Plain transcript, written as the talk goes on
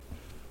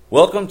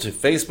Welcome to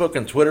Facebook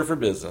and Twitter for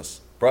Business,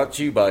 brought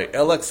to you by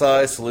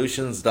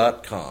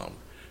LXISolutions.com.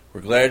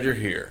 We're glad you're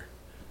here.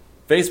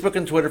 Facebook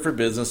and Twitter for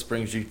Business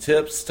brings you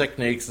tips,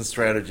 techniques, and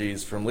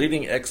strategies from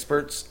leading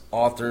experts,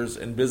 authors,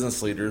 and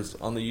business leaders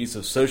on the use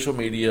of social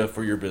media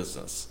for your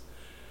business.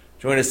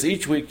 Join us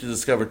each week to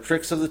discover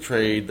tricks of the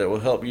trade that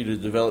will help you to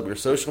develop your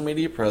social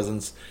media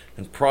presence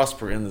and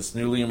prosper in this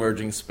newly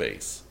emerging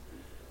space.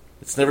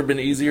 It's never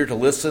been easier to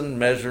listen,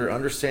 measure,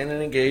 understand,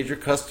 and engage your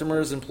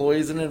customers,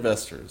 employees, and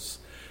investors.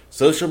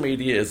 Social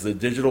media is the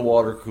digital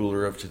water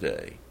cooler of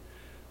today.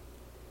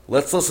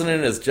 Let's listen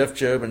in as Jeff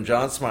Job and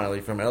John Smiley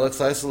from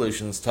LXI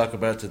Solutions talk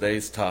about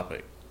today's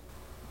topic.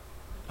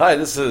 Hi,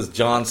 this is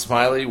John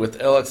Smiley with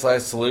LXI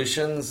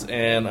Solutions,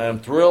 and I'm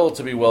thrilled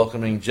to be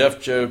welcoming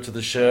Jeff Job to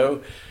the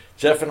show.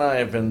 Jeff and I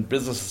have been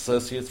business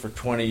associates for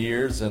 20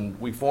 years,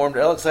 and we formed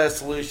LXI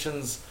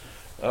Solutions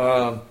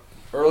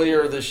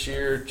earlier this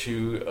year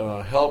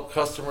to help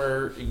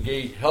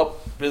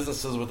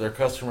businesses with their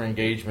customer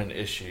engagement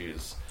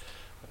issues.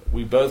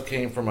 We both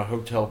came from a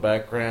hotel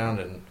background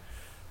and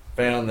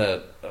found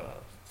that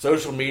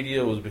social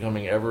media was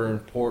becoming ever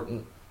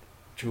important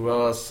to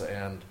us.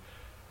 And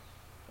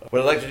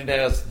what I'd like to do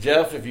now is,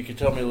 Jeff, if you could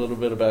tell me a little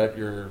bit about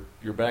your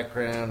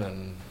background.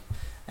 And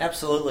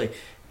Absolutely.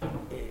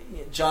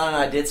 John and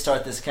I did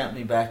start this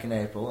company back in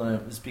April, and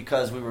it was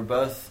because we were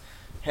both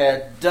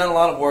had done a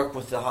lot of work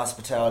with the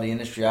hospitality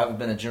industry. I've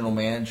been a general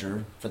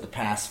manager for the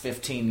past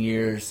 15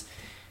 years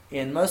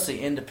in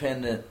mostly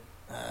independent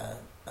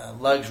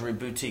luxury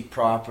boutique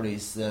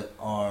properties that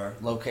are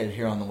located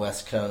here on the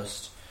West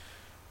Coast.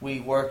 We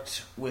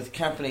worked with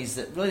companies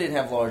that really didn't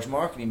have large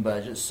marketing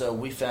budgets, so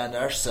we found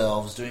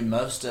ourselves doing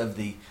most of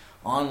the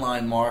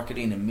online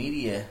marketing and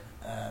media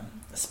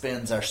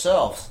spends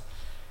ourselves.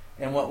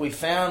 And what we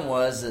found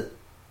was that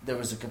there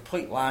was a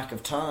complete lack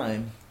of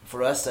time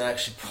for us to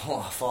actually pull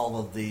off all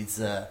of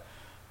these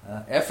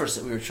efforts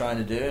that we were trying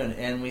to do.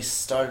 And we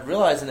started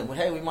realizing that,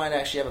 hey, we might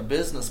actually have a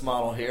business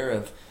model here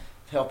of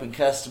helping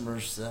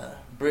customers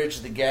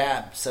bridge the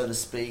gap, so to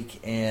speak,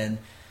 and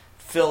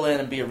fill in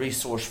and be a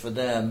resource for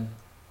them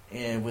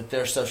with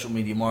their social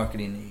media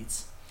marketing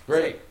needs.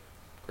 Great.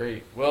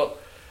 Well,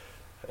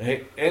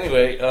 hey,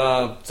 anyway,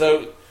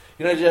 so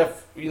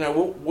Jeff,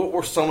 what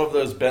were some of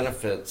those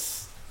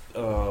benefits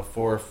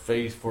for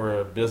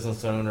a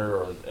business owner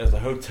or as a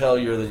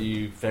hotelier that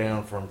you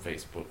found from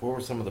Facebook? What were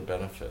some of the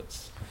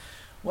benefits?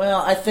 Well,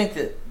 I think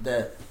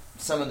that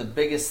some of the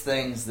biggest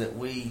things that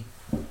we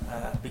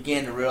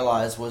began to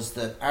realize was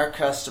that our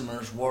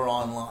customers were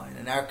online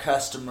and our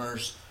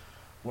customers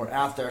were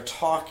out there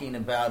talking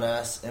about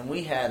us, and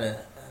we had a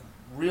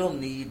real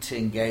need to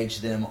engage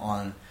them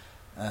on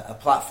a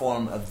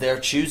platform of their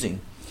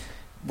choosing,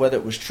 whether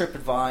it was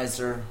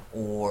TripAdvisor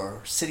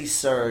or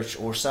CitySearch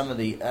or some of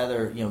the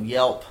other,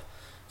 Yelp,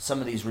 some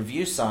of these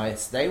review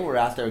sites. They were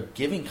out there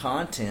giving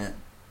content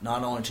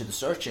not only to the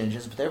search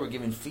engines, but they were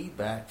giving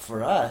feedback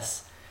for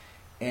us.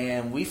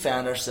 And we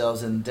found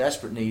ourselves in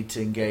desperate need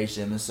to engage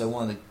them. And so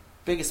one of the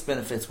biggest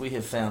benefits we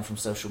have found from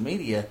social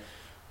media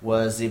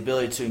was the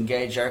ability to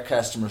engage our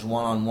customers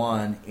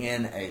one-on-one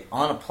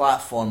on a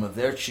platform of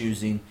their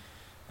choosing,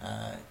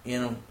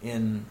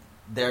 in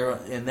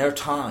their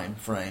time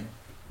frame,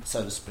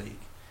 so to speak.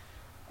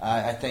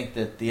 I think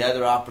that the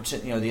other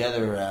opportunity, the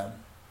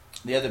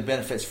other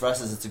benefits for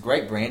us is it's a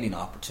great branding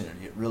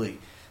opportunity. It really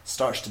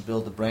starts to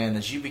build the brand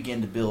as you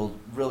begin to build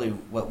really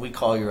what we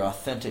call your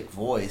authentic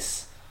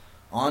voice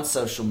on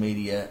social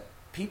media.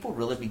 People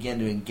really begin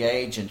to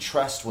engage and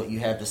trust what you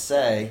have to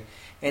say,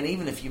 and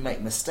even if you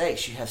make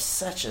mistakes, you have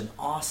such an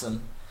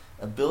awesome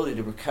ability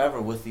to recover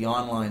with the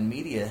online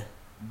media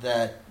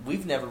that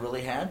we've never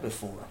really had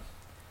before.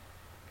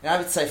 And I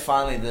would say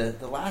finally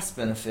the last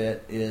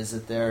benefit is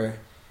that there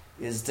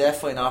is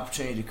definitely an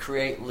opportunity to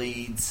create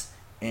leads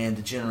and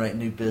to generate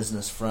new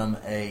business from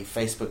a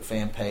Facebook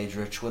fan page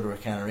or a Twitter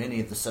account or any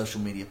of the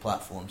social media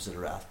platforms that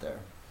are out there.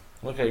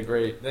 Okay,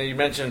 great. Now you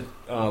mentioned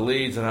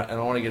leads, and I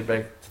want to get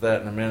back to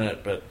that in a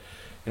minute, but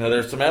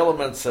there's some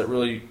elements that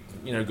really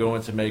go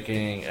into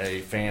making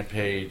a fan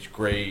page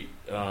great,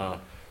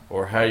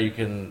 or how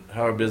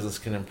a business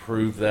can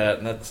improve that.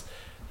 And that's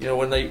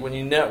when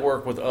you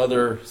network with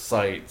other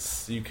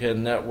sites, you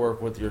can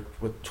network with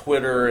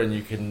Twitter, and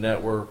you can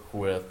network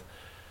with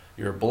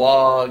your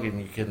blog,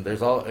 and there's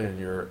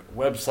your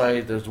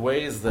website. There's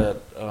ways that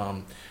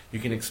you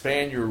can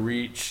expand your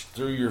reach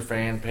through your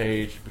fan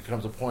page. It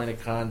becomes a point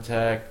of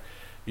contact.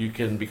 You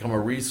can become a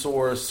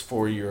resource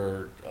for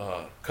your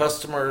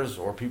customers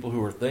or people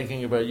who are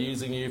thinking about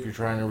using you. If you're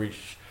trying to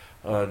reach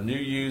new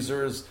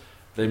users,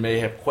 they may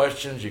have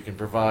questions. You can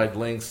provide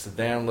links to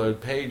download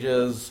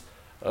pages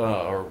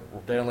or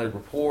download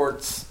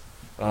reports.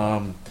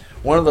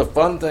 One of the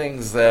fun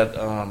things that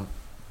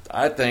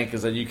I think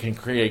is that you can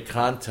create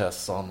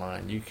contests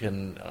online. You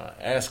can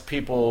ask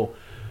people,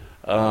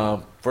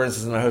 for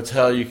instance, in a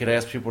hotel, you could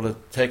ask people to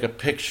take a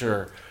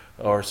picture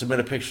or submit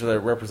a picture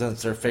that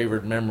represents their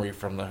favorite memory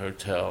from the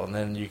hotel, and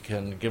then you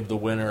can give the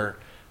winner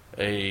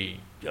a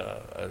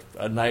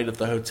night at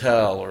the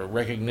hotel or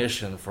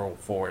recognition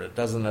for it. It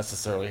doesn't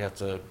necessarily have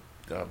to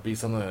be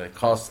something that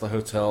costs the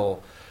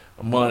hotel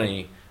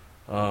money.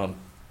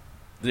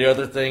 The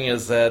other thing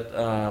is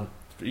that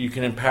you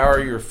can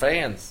empower your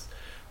fans.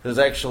 There's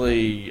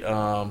actually,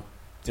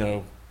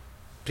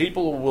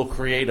 people will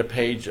create a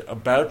page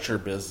about your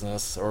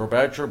business or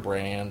about your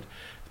brand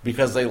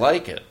because they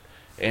like it.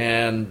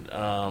 And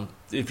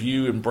if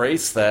you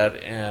embrace that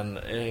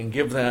and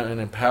give them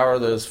and empower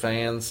those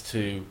fans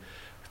to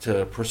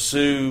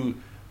pursue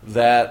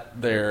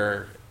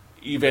their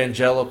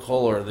evangelical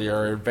or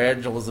their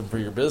evangelism for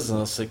your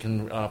business, it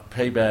can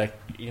pay back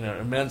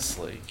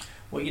immensely.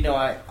 Well,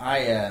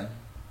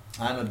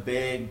 I'm a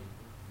big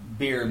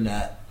beer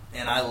nut,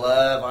 and I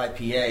love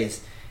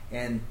IPAs.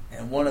 And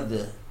one of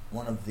the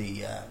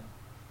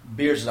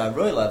beers that I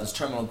really love is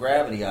Terminal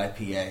Gravity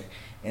IPA.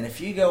 And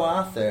if you go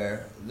out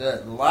there,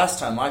 the last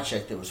time I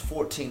checked, there was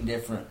 14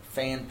 different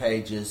fan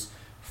pages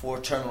for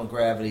Terminal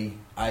Gravity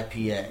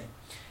IPA.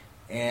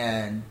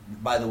 And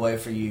by the way,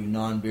 for you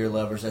non-beer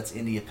lovers, that's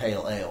India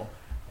Pale Ale.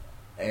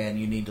 And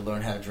you need to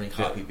learn how to drink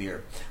hoppy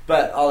beer.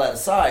 But all that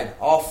aside,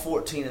 all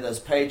 14 of those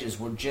pages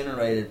were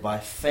generated by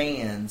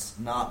fans,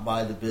 not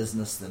by the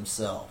business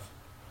themselves.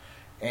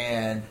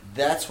 And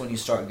that's when you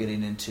start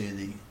getting into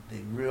the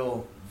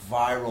real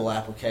viral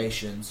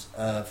applications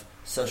of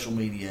social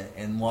media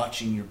and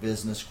watching your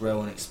business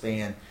grow and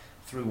expand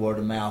through word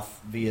of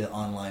mouth via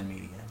online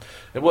media.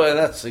 Well, and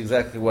that's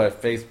exactly why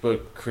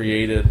Facebook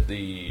created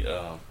the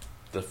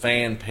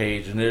fan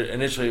page. And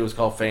initially it was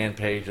called Fan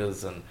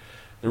Pages, and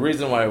the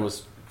reason why it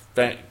was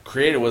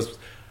created was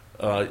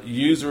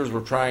users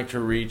were trying to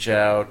reach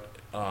out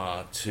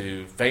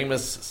to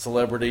famous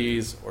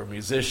celebrities or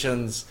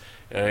musicians,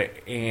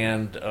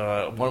 and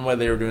one way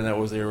they were doing that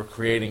was they were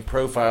creating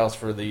profiles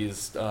for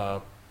these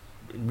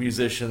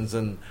musicians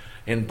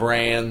and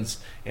brands.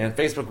 And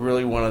Facebook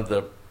really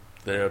wanted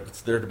there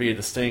to be a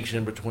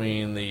distinction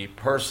between the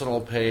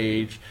personal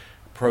page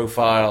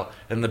profile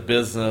and the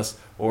business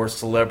or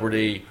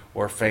celebrity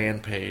or fan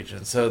page.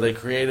 And so they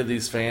created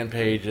these fan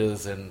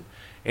pages, and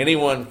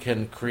anyone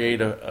can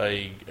create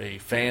a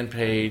fan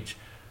page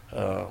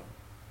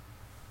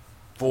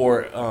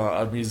for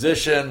a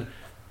musician,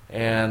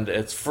 and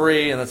it's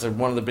free. And that's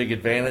one of the big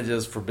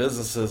advantages for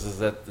businesses is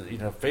that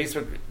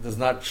Facebook does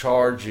not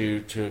charge you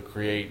to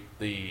create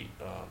the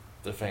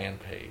fan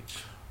page.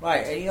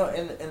 Right,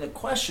 and the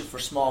question for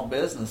small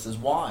business is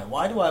why?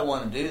 Why do I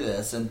want to do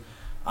this? And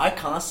I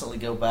constantly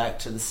go back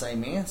to the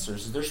same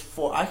answers.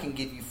 I can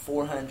give you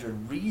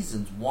 400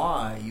 reasons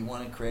why you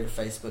want to create a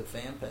Facebook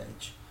fan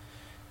page.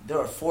 There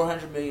are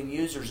 400 million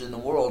users in the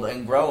world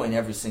and growing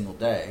every single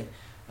day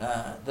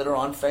that are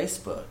on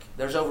Facebook.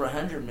 There's over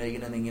 100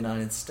 million in the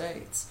United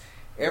States.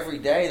 Every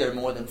day there are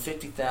more than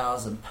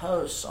 50,000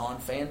 posts on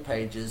fan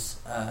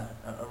pages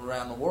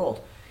around the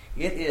world.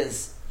 It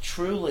is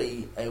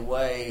truly a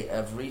way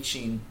of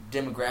reaching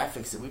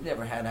demographics that we've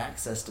never had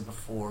access to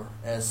before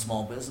as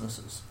small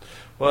businesses.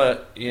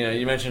 Well,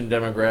 you mentioned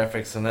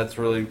demographics, and that's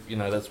really,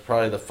 that's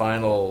probably the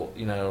final,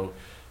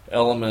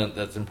 element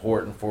that's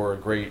important for a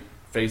great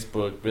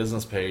Facebook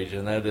business page,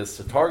 and that is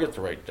to target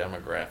the right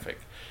demographic.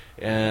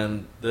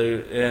 And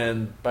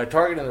by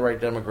targeting the right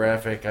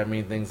demographic, I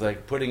mean things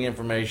like putting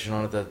information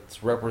on it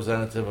that's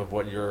representative of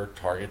what your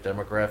target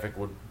demographic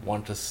would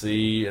want to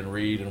see and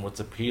read and what's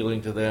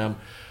appealing to them.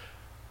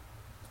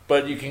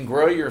 But you can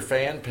grow your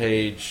fan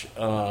page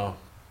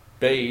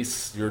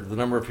base, the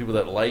number of people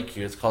that like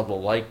you. It's called the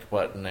like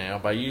button now,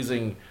 by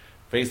using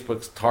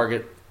Facebook's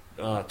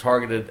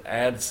targeted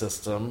ad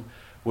system,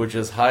 which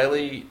is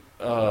highly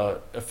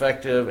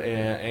effective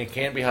and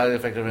can be highly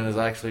effective and is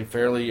actually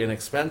fairly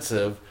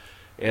inexpensive.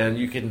 And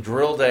you can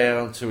drill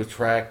down to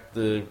attract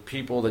the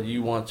people that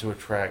you want to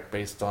attract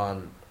based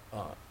on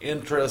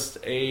interest,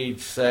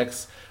 age,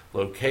 sex,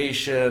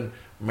 location,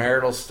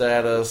 marital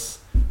status,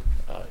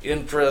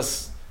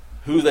 interests,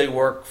 who they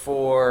work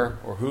for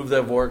or who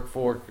they've worked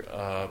for,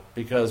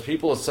 because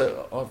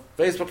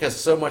Facebook has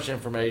so much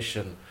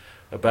information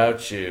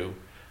about you,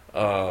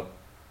 about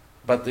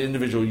the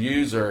individual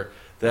user,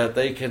 that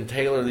they can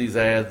tailor these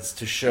ads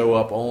to show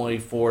up only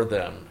for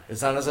them.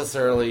 It's not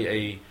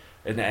necessarily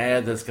an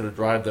ad that's going to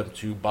drive them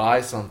to buy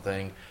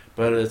something,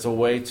 but it's a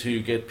way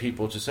to get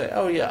people to say,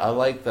 oh yeah, I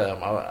like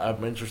them,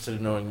 I'm interested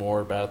in knowing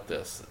more about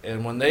this.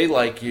 And when they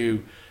like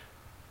you,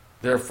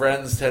 their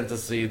friends tend to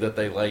see that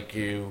they like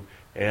you,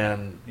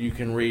 and you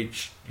can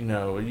reach,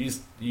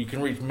 you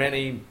can reach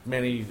many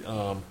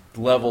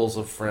levels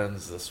of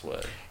friends this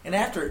way. And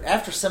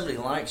after somebody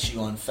likes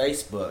you on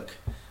Facebook,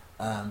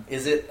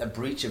 is it a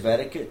breach of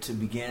etiquette to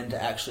begin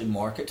to actually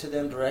market to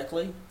them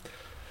directly?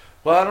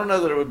 Well, I don't know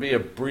that it would be a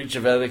breach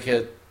of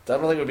etiquette. I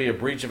don't think it would be a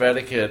breach of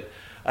etiquette.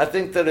 I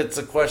think that it's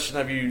a question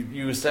of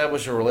you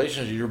establish a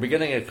relationship. You're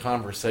beginning a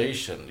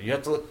conversation.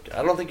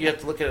 I don't think you have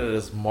to look at it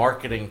as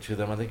marketing to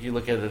them. I think you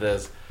look at it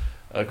as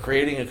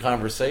creating a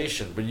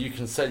conversation. But you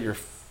can set your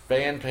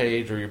fan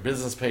page or your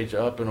business page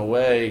up in a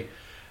way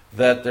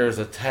that there's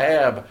a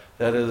tab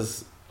that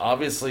is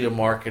obviously a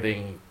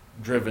marketing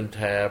driven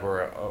tab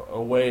or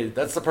a way.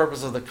 That's the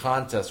purpose of the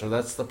contest, or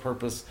that's the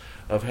purpose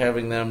of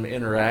having them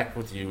interact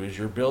with you. Is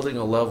you're building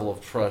a level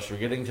of trust. You're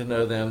getting to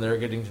know them. They're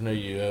getting to know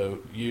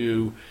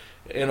you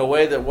in a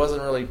way that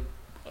wasn't really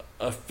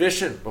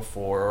efficient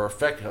before, or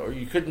effective, or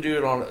you couldn't do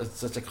it on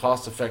such a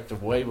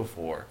cost-effective way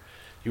before.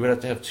 You would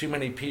have to have too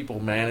many people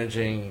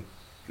managing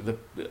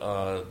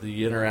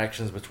the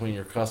interactions between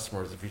your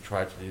customers if you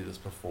tried to do this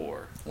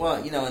before. Well,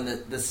 and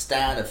the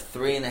stat of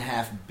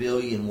 3.5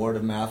 billion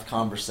word-of-mouth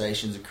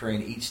conversations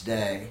occurring each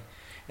day,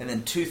 and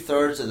then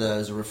 2/3 of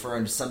those are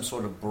referring to some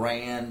sort of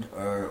brand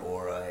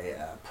or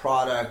a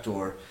product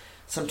or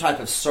some type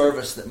of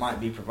service that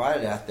might be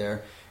provided out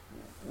there.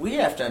 We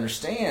have to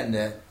understand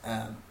that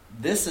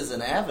this is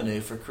an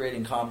avenue for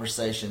creating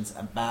conversations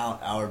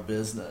about our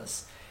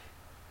business.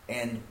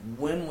 And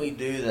when we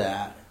do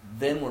that,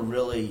 then we're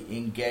really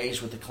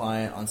engaged with the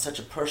client on such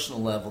a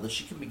personal level that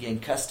you can begin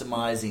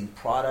customizing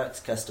products,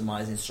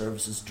 customizing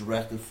services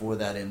directly for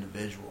that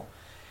individual.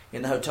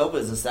 In the hotel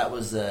business, that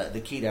was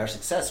the key to our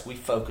success. We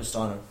focused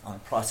on a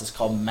process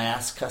called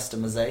mass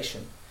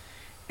customization.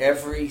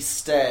 Every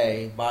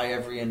stay by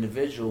every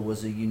individual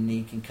was a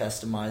unique and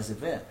customized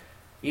event.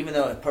 Even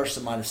though a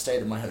person might have stayed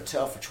at my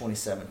hotel for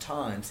 27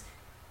 times,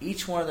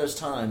 each one of those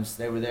times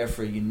they were there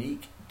for a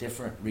unique,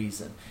 different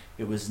reason.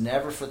 It was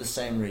never for the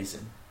same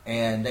reason.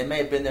 And they may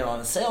have been there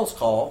on a sales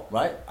call,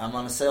 right? I'm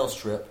on a sales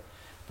trip.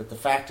 But the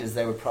fact is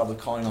they were probably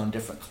calling on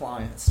different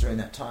clients during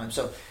that time.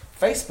 So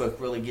Facebook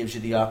really gives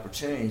you the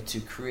opportunity to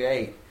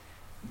create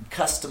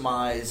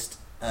customized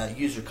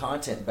user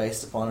content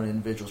based upon an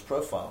individual's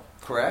profile.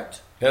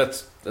 Correct?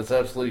 That's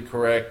absolutely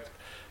correct.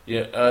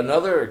 Yeah,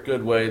 another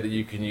good way that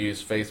you can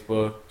use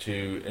Facebook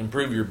to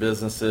improve your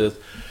business is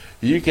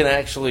you can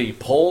actually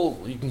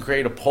poll. You can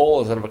create a poll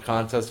instead of a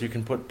contest. You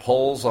can put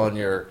polls on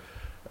your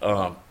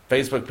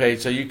Facebook page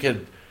so you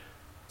can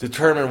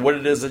determine what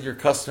it is that your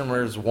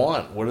customers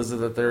want. What is it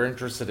that they're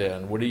interested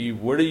in? What are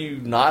you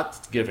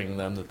not giving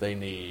them that they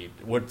need?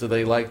 What do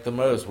they like the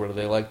most? What do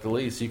they like the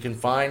least? You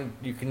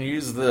can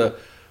use the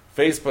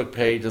Facebook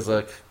page as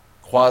a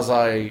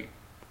quasi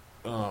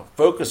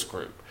focus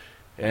group.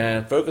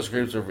 And focus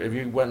groups are, if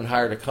you went and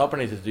hired a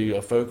company to do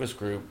a focus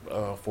group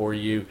for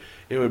you,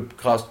 it would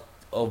cost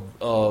a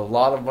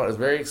lot of money. It's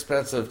very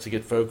expensive to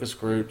get focus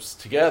groups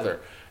together.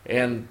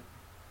 And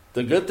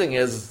the good thing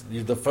is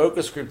the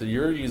focus group that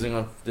you're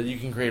using that you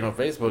can create on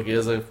Facebook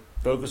is a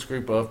focus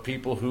group of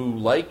people who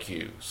like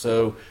you.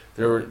 So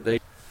they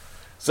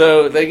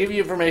give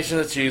you information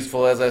that's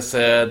useful, as I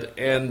said,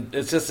 and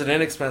it's just an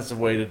inexpensive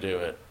way to do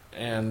it.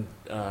 And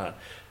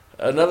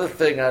another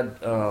thing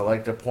I'd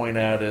like to point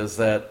out is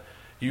that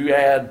you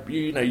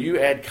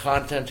add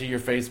content to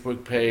your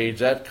Facebook page.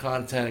 That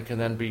content can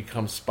then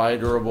become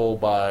spiderable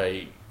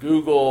by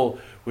Google,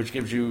 which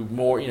gives you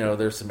more.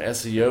 There's some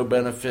SEO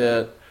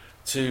benefit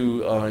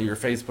to your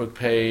Facebook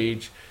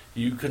page.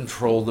 You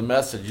control the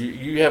message.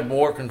 You have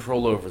more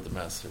control over the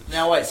message.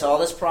 Now wait, so all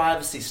this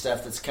privacy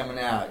stuff that's coming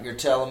out, you're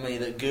telling me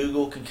that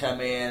Google can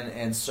come in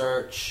and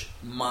search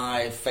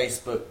my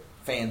Facebook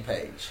fan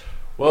page?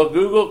 Well,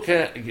 Google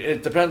can.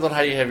 It depends on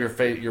how you have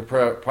your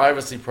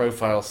privacy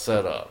profile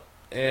set up.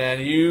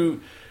 And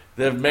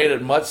they've made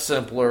it much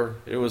simpler.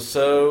 It was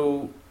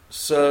so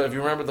if you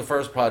remember the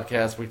first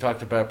podcast, we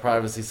talked about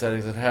privacy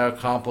settings and how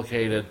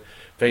complicated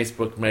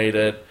Facebook made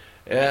it.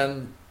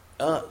 And,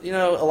 a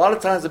lot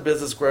of times a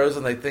business grows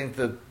and they think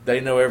that they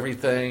know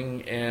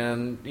everything.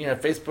 And,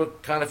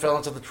 Facebook kind of fell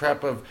into the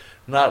trap of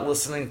not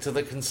listening to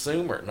the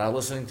consumer, not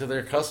listening to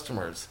their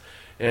customers.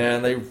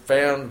 And they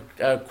found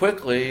out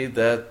quickly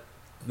that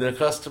the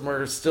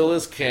customer still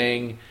is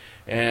king.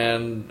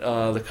 And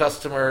the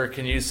customer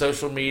can use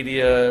social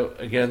media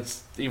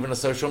against even a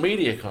social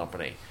media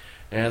company,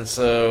 and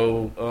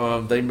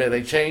so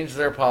they changed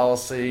their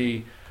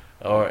policy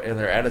and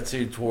their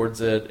attitude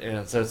towards it,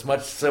 and so it's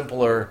much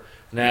simpler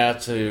now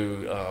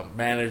to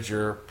manage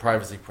your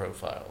privacy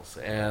profiles.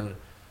 And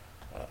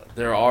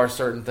there are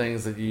certain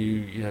things that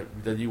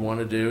you want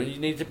to do. You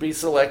need to be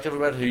selective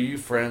about who you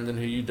friend and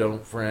who you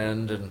don't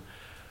friend, and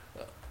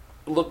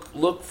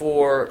look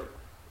for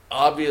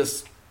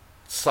obvious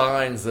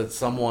signs that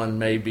someone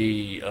may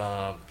be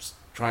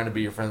trying to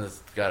be your friend that's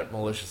got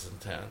malicious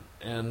intent.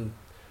 And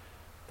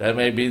that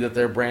may be that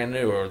they're brand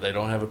new, or they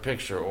don't have a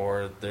picture,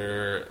 or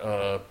they're,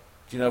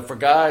 for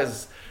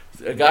guys,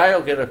 a guy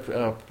will get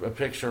a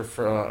picture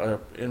for an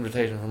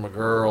invitation from a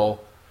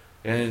girl,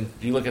 and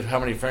you look at how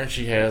many friends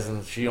she has,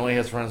 and she only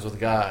has friends with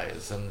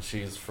guys, and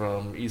she's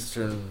from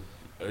Eastern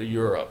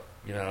Europe.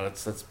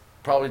 That's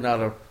probably not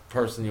a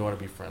person you want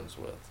to be friends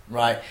with.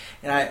 Right.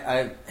 And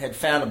I had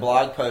found a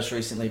blog post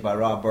recently by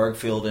Rob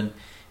Bergfield, and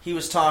he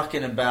was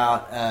talking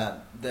about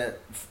that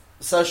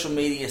social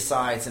media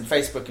sites, and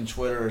Facebook and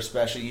Twitter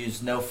especially,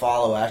 use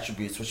no-follow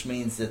attributes, which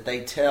means that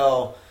they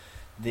tell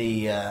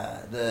the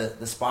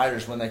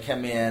spiders when they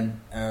come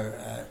in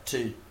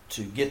to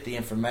get the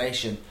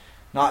information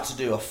not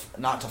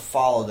to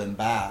follow them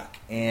back.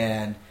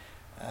 And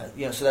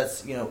so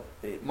that's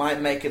it might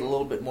make it a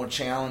little bit more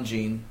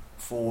challenging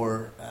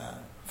for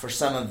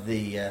some of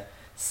the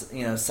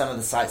some of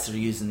the sites that are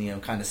using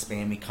kind of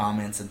spammy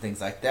comments and things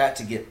like that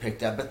to get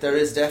picked up. But there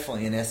is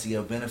definitely an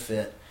SEO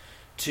benefit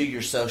to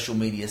your social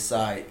media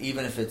site,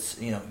 even if it's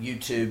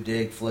YouTube,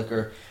 Dig,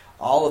 Flickr.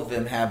 All of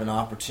them have an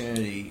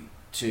opportunity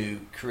to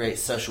create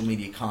social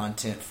media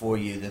content for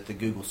you that the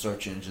Google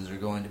search engines are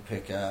going to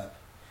pick up.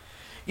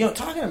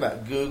 Talking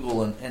about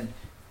Google and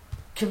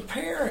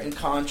compare and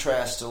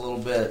contrast a little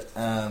bit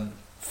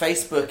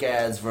Facebook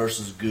ads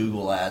versus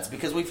Google ads,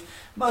 because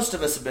most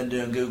of us have been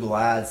doing Google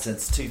ads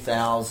since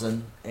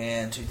 2000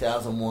 and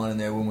 2001, and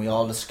there when we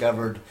all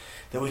discovered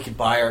that we could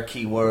buy our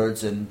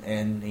keywords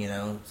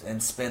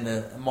and spend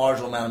a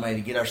marginal amount of money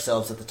to get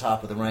ourselves at the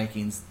top of the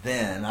rankings.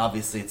 Then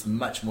obviously it's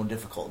much more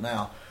difficult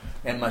now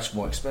and much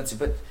more expensive.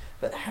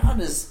 But how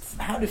do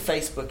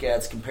Facebook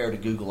ads compare to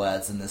Google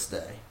ads in this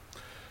day?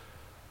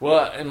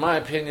 Well, in my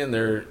opinion,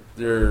 they're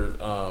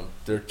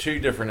two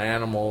different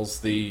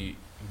animals. The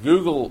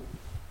Google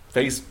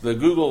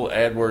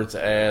AdWords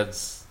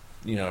ads,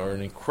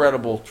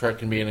 are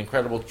can be an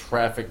incredible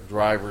traffic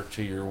driver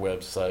to your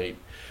website.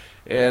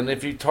 And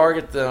if you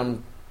target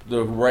them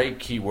the right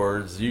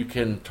keywords, you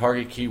can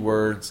target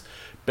keywords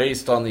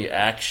based on the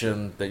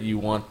action that you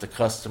want the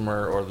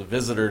customer or the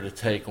visitor to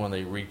take when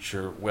they reach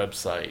your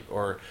website,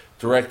 or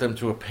direct them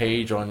to a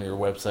page on your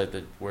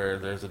website where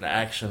there's an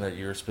action that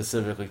you're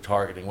specifically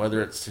targeting,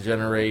 whether it's to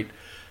generate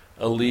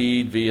a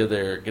lead via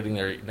getting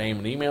their name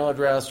and email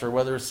address, or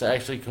whether it's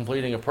actually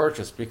completing a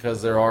purchase,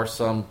 because there are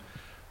some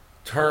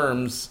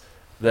terms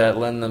that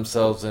lend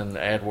themselves in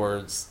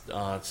AdWords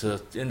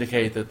to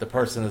indicate that the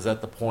person is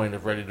at the point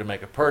of ready to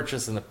make a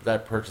purchase, and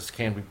that purchase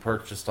can be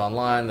purchased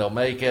online. They'll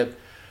make it.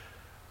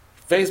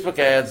 Facebook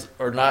ads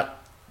are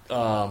not.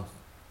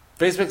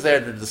 Facebook's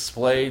ads are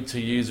displayed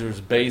to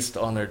users based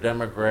on their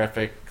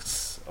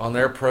demographics, on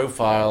their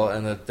profile,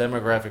 and the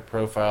demographic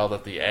profile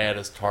that the ad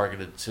is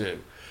targeted to.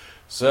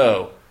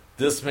 So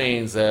this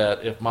means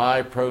that if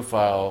my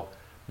profile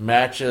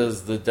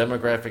matches the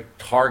demographic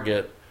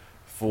target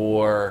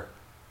for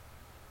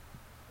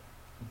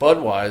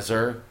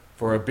Budweiser,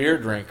 for a beer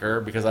drinker,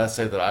 because I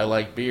say that I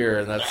like beer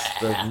and that's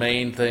the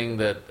main thing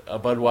that a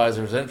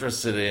Budweiser is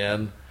interested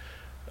in,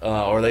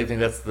 or they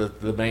think that's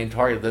the main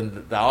target,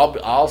 then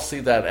I'll see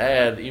that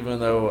ad even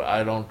though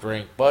I don't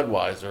drink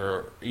Budweiser,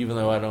 or even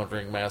though I don't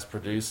drink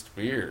mass-produced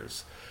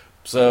beers.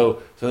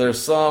 So there's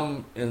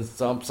some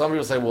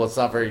people say, well, it's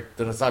not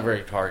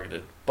very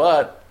targeted,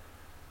 but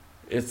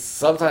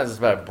sometimes it's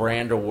about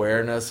brand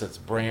awareness, it's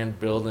brand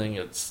building,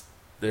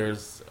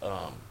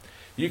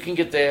 you can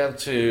get down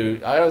to,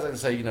 I always like to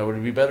say, would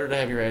it be better to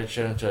have your ad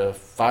shown to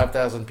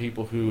 5,000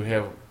 people who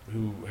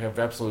have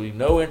absolutely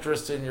no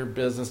interest in your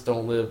business,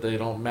 they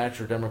don't match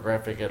your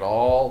demographic at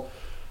all,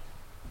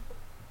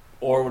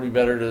 or would it be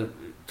better to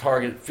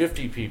target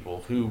 50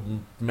 people who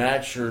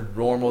match your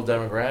normal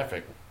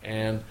demographic?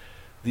 And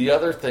the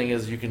other thing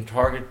is you can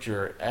target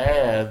your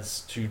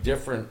ads to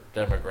different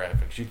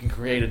demographics. You can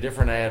create a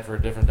different ad for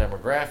a different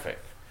demographic.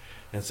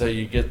 And so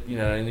you get,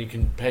 and you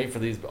can pay for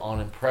these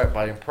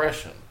by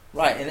impression.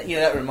 Right, and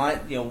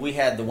that we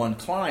had the one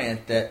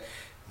client that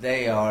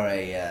they are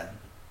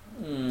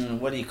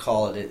what do you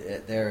call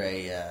it? The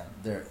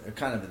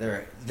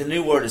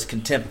new word is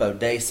Contempo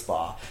Day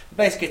Spa.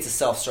 Basically, it's a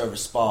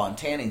self-service spa and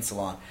tanning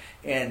salon,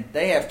 and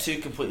they have two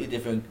completely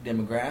different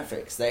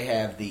demographics. They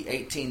have the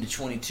 18 to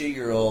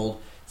 22-year-old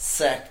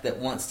sect that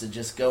wants to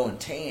just go and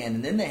tan,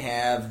 and then they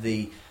have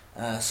the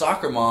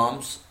soccer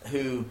moms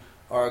who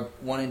are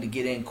wanting to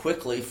get in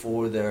quickly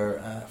for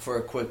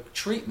a quick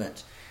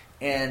treatment.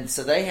 And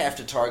so they have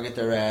to target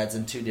their ads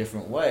in two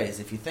different ways.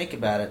 If you think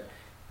about it,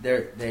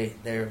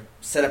 they're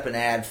set up an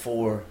ad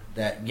for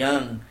that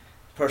young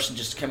person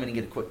just to come in and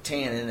get a quick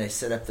tan, and then they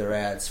set up their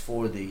ads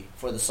for the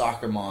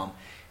soccer mom.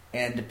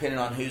 And depending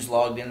on who's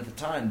logged in at the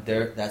time,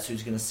 that's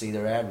who's going to see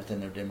their ad within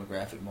their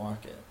demographic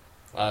market.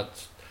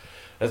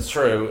 That's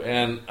true.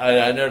 And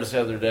I noticed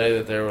the other day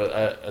that there was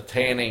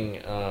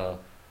a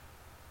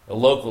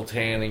local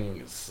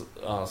tanning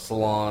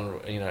salon,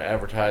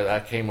 advertised. I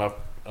came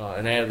up.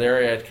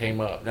 Their ad came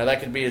up. Now that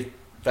could be a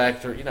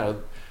factor.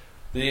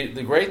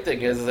 The great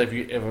thing is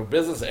if a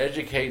business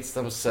educates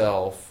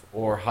themselves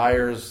or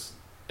hires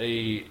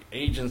a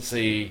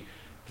agency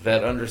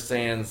that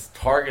understands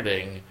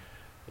targeting,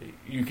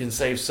 you can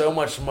save so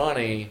much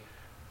money,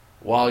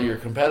 while your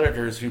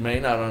competitors who may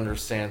not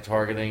understand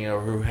targeting or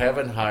who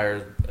haven't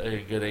hired a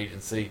good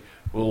agency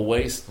will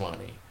waste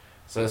money.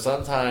 So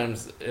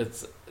sometimes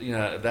it's,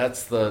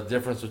 that's the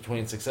difference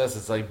between success.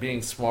 It's like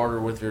being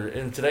smarter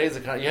in today's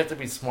economy, you have to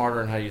be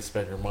smarter in how you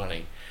spend your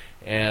money.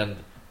 And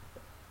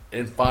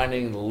in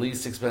finding the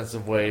least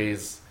expensive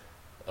ways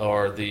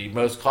or the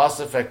most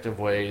cost-effective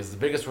ways, the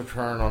biggest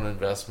return on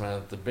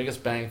investment, the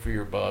biggest bang for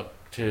your buck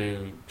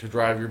to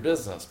drive your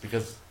business.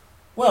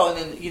 Well,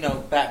 and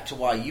then, back to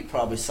why you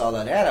probably saw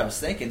that ad, I was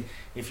thinking,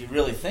 if you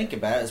really think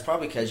about it, it's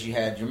probably because you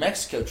had your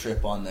Mexico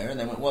trip on there, and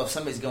they went, well, if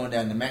somebody's going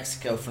down to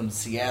Mexico from the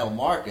Seattle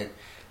market,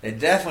 they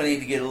definitely need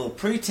to get a little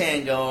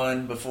pre-tan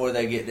going before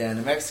they get down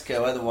to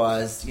Mexico,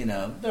 otherwise,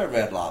 they're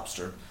Red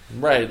Lobster.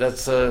 Right,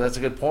 that's a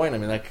good point. I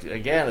mean,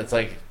 again, it's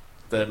like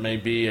that may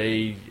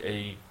be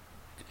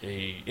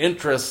a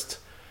interest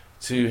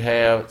to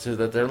have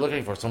that they're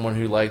looking for. Someone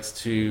who likes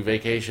to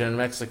vacation in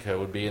Mexico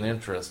would be an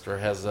interest, or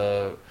has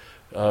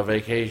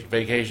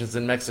vacations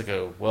in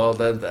Mexico. Well,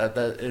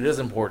 that it is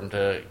important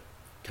to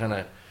kind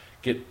of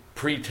get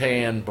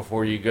pre-tanned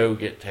before you go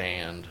get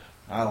tanned.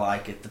 I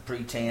like it, the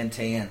pre-tan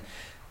tan.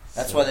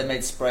 That's why they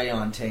made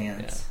spray-on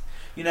tans.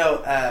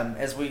 Yeah.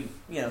 As we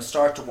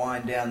start to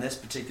wind down this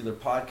particular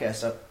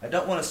podcast, I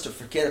don't want us to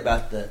forget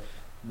about the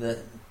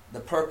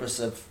purpose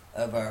of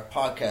our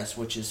podcast,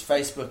 which is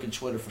Facebook and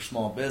Twitter for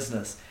small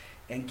business,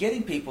 and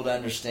getting people to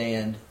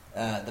understand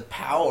the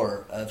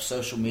power of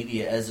social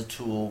media as a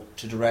tool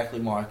to directly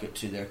market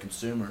to their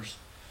consumers.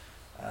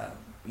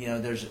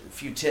 There's a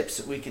few tips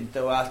that we can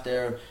throw out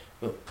there,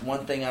 but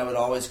one thing I would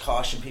always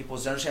caution people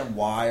is to understand,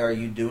 why are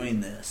you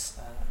doing this?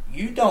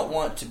 You don't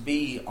want to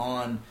be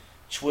on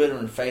Twitter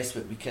and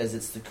Facebook because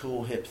it's the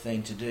cool, hip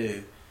thing to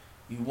do.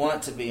 You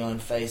want to be on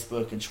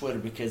Facebook and Twitter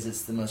because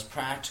it's the most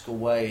practical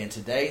way in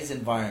today's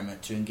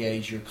environment to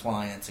engage your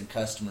clients and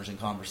customers in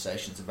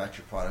conversations about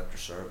your product or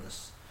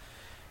service.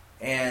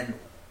 And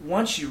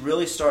once you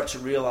really start to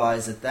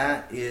realize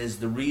that is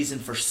the reason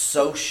for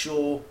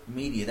social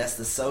media, that's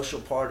the social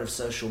part of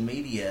social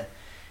media,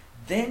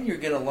 then you're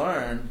going to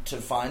learn to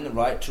find the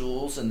right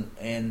tools and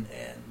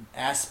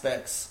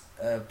aspects,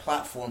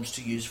 platforms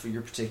to use for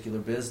your particular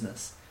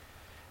business.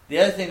 The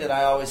other thing that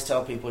I always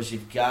tell people is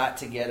you've got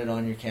to get it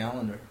on your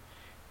calendar.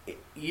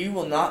 You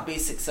will not be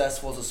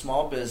successful as a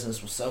small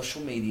business with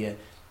social media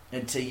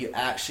until you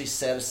actually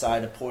set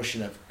aside a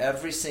portion of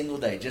every single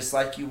day, just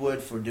like you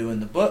would for doing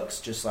the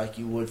books, just like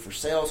you would for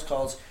sales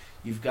calls.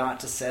 You've got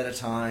to set a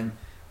time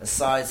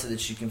aside so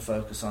that you can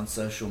focus on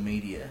social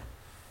media.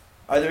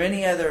 Are there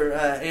any other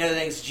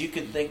things that you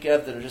can think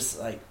of that are just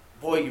like,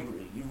 boy,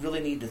 you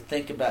really need to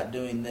think about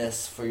doing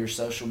this for your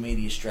social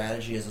media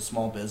strategy as a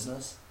small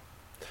business?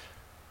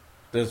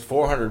 There's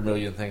 400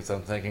 million things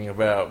I'm thinking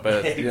about,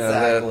 but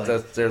exactly.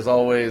 There's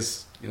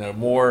always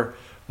more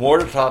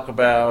to talk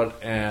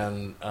about,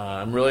 and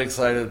I'm really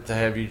excited to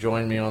have you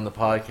join me on the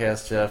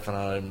podcast, Jeff,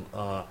 and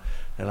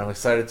I'm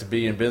excited to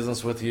be in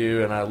business with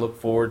you, and I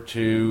look forward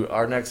to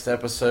our next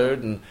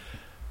episode, and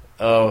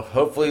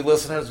hopefully,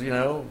 listeners,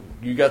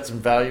 you got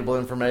some valuable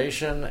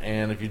information,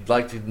 and if you'd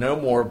like to know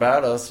more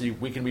about us,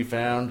 we can be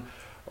found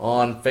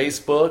on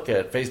Facebook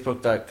at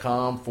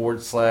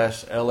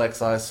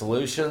facebook.com/LXI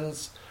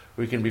Solutions.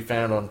 We can be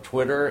found on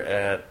Twitter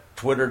at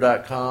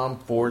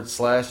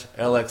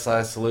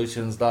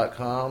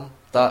twitter.com/LXISolutions.com.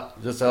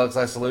 Just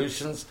LXI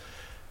Solutions.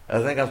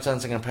 I think I'm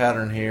sensing a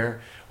pattern here.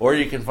 Or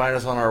you can find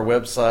us on our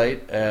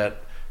website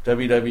at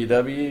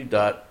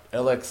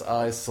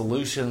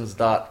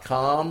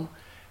www.lxisolutions.com.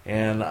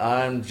 And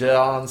I'm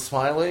John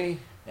Smiley.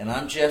 And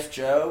I'm Jeff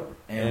Jobe.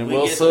 And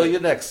we'll see you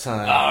next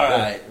time. All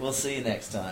right. We'll see you next time.